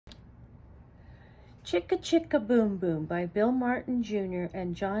Chicka Chicka Boom Boom by Bill Martin Jr.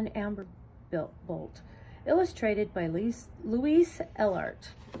 and John Bolt. Illustrated by Louise Ellart.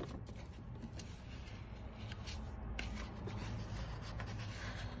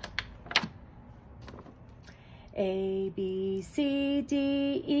 A, B, C,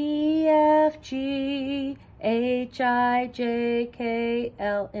 D, E, F, G, H, I, J, K,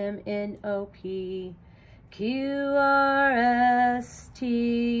 L, M, N, O, P, Q, R, S, T,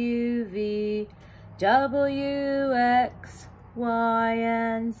 U, V, W, X, Y,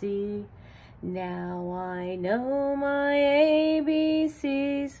 and Z. Now I know my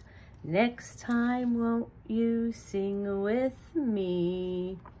ABCs. Next time won't you sing with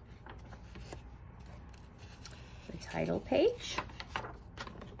me? The title page.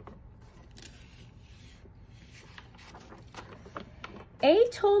 A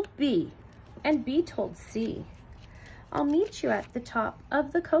told B and B told C, I'll meet you at the top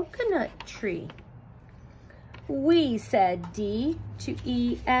of the coconut tree. We, said D to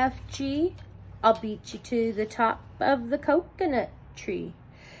E, F, G, I'll beat you to the top of the coconut tree.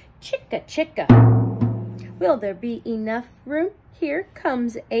 Chicka, chicka, will there be enough room? Here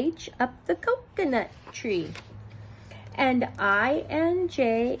comes H up the coconut tree. And I and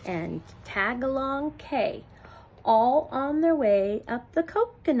J and tag along K, all on their way up the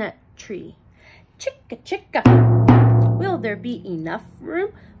coconut tree. Chicka, chicka, will there be enough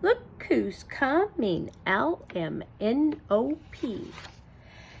room? Look who's coming, L-M-N-O-P.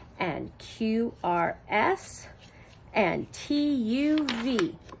 And Q-R-S and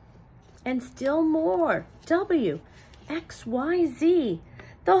T-U-V. And still more, W-X-Y-Z.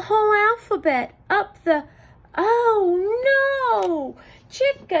 The whole alphabet up the, oh no,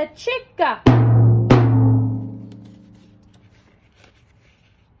 chicka, chicka.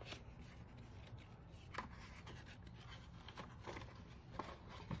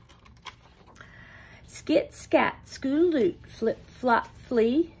 Skit, scat, scoodaloot, flip, flop,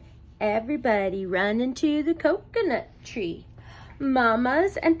 flee. Everybody running to the coconut tree.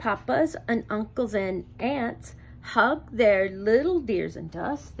 Mamas and papas and uncles and aunts hug their little dears and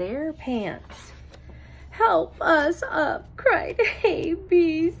dust their pants. Help us up, cried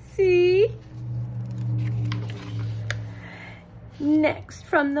ABC. Next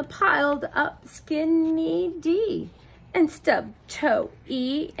from the piled up skinny D and stubbed toe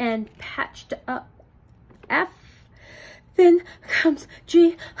E and patched up F. Then comes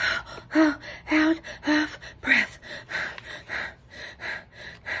G, out of breath.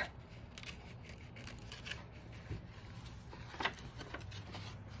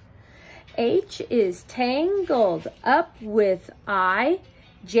 H is tangled up with I.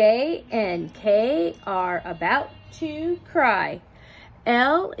 J and K are about to cry.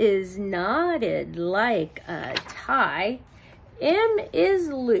 L is knotted like a tie. M is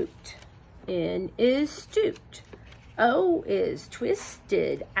looped. N is stooped. O is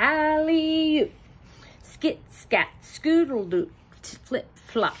twisted, alley-oop. Skit, scat, scoodle-doop, flip,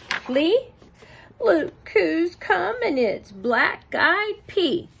 flop, flee. Look who's coming, it's black-eyed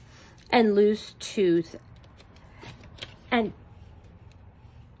P. And loose tooth. And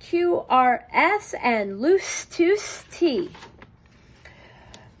QRS and loose tooth T.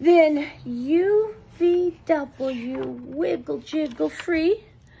 Then UVW, wiggle, jiggle, free.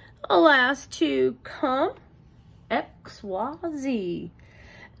 Last to come, XYZ.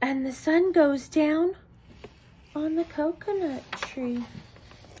 And the sun goes down on the coconut tree.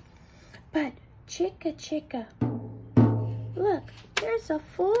 But chicka, chicka, look, there's a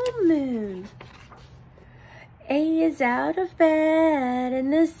full moon. A is out of bed,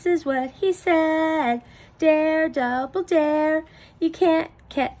 and this is what he said. Dare, double dare, you can't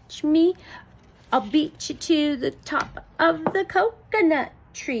catch me. I'll beat you to the top of the coconut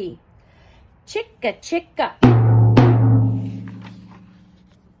tree. Chicka, chicka.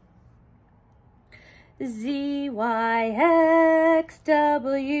 Z, Y, X,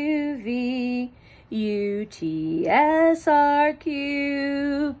 W, V, U, T, S, R,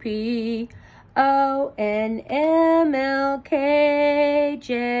 Q, P, O, N, M, L, K,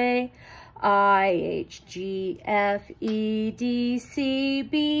 J, I, H, G, F, E, D, C,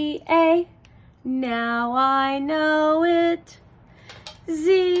 B, A. Now I know it.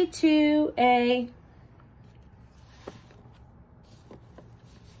 Z to A.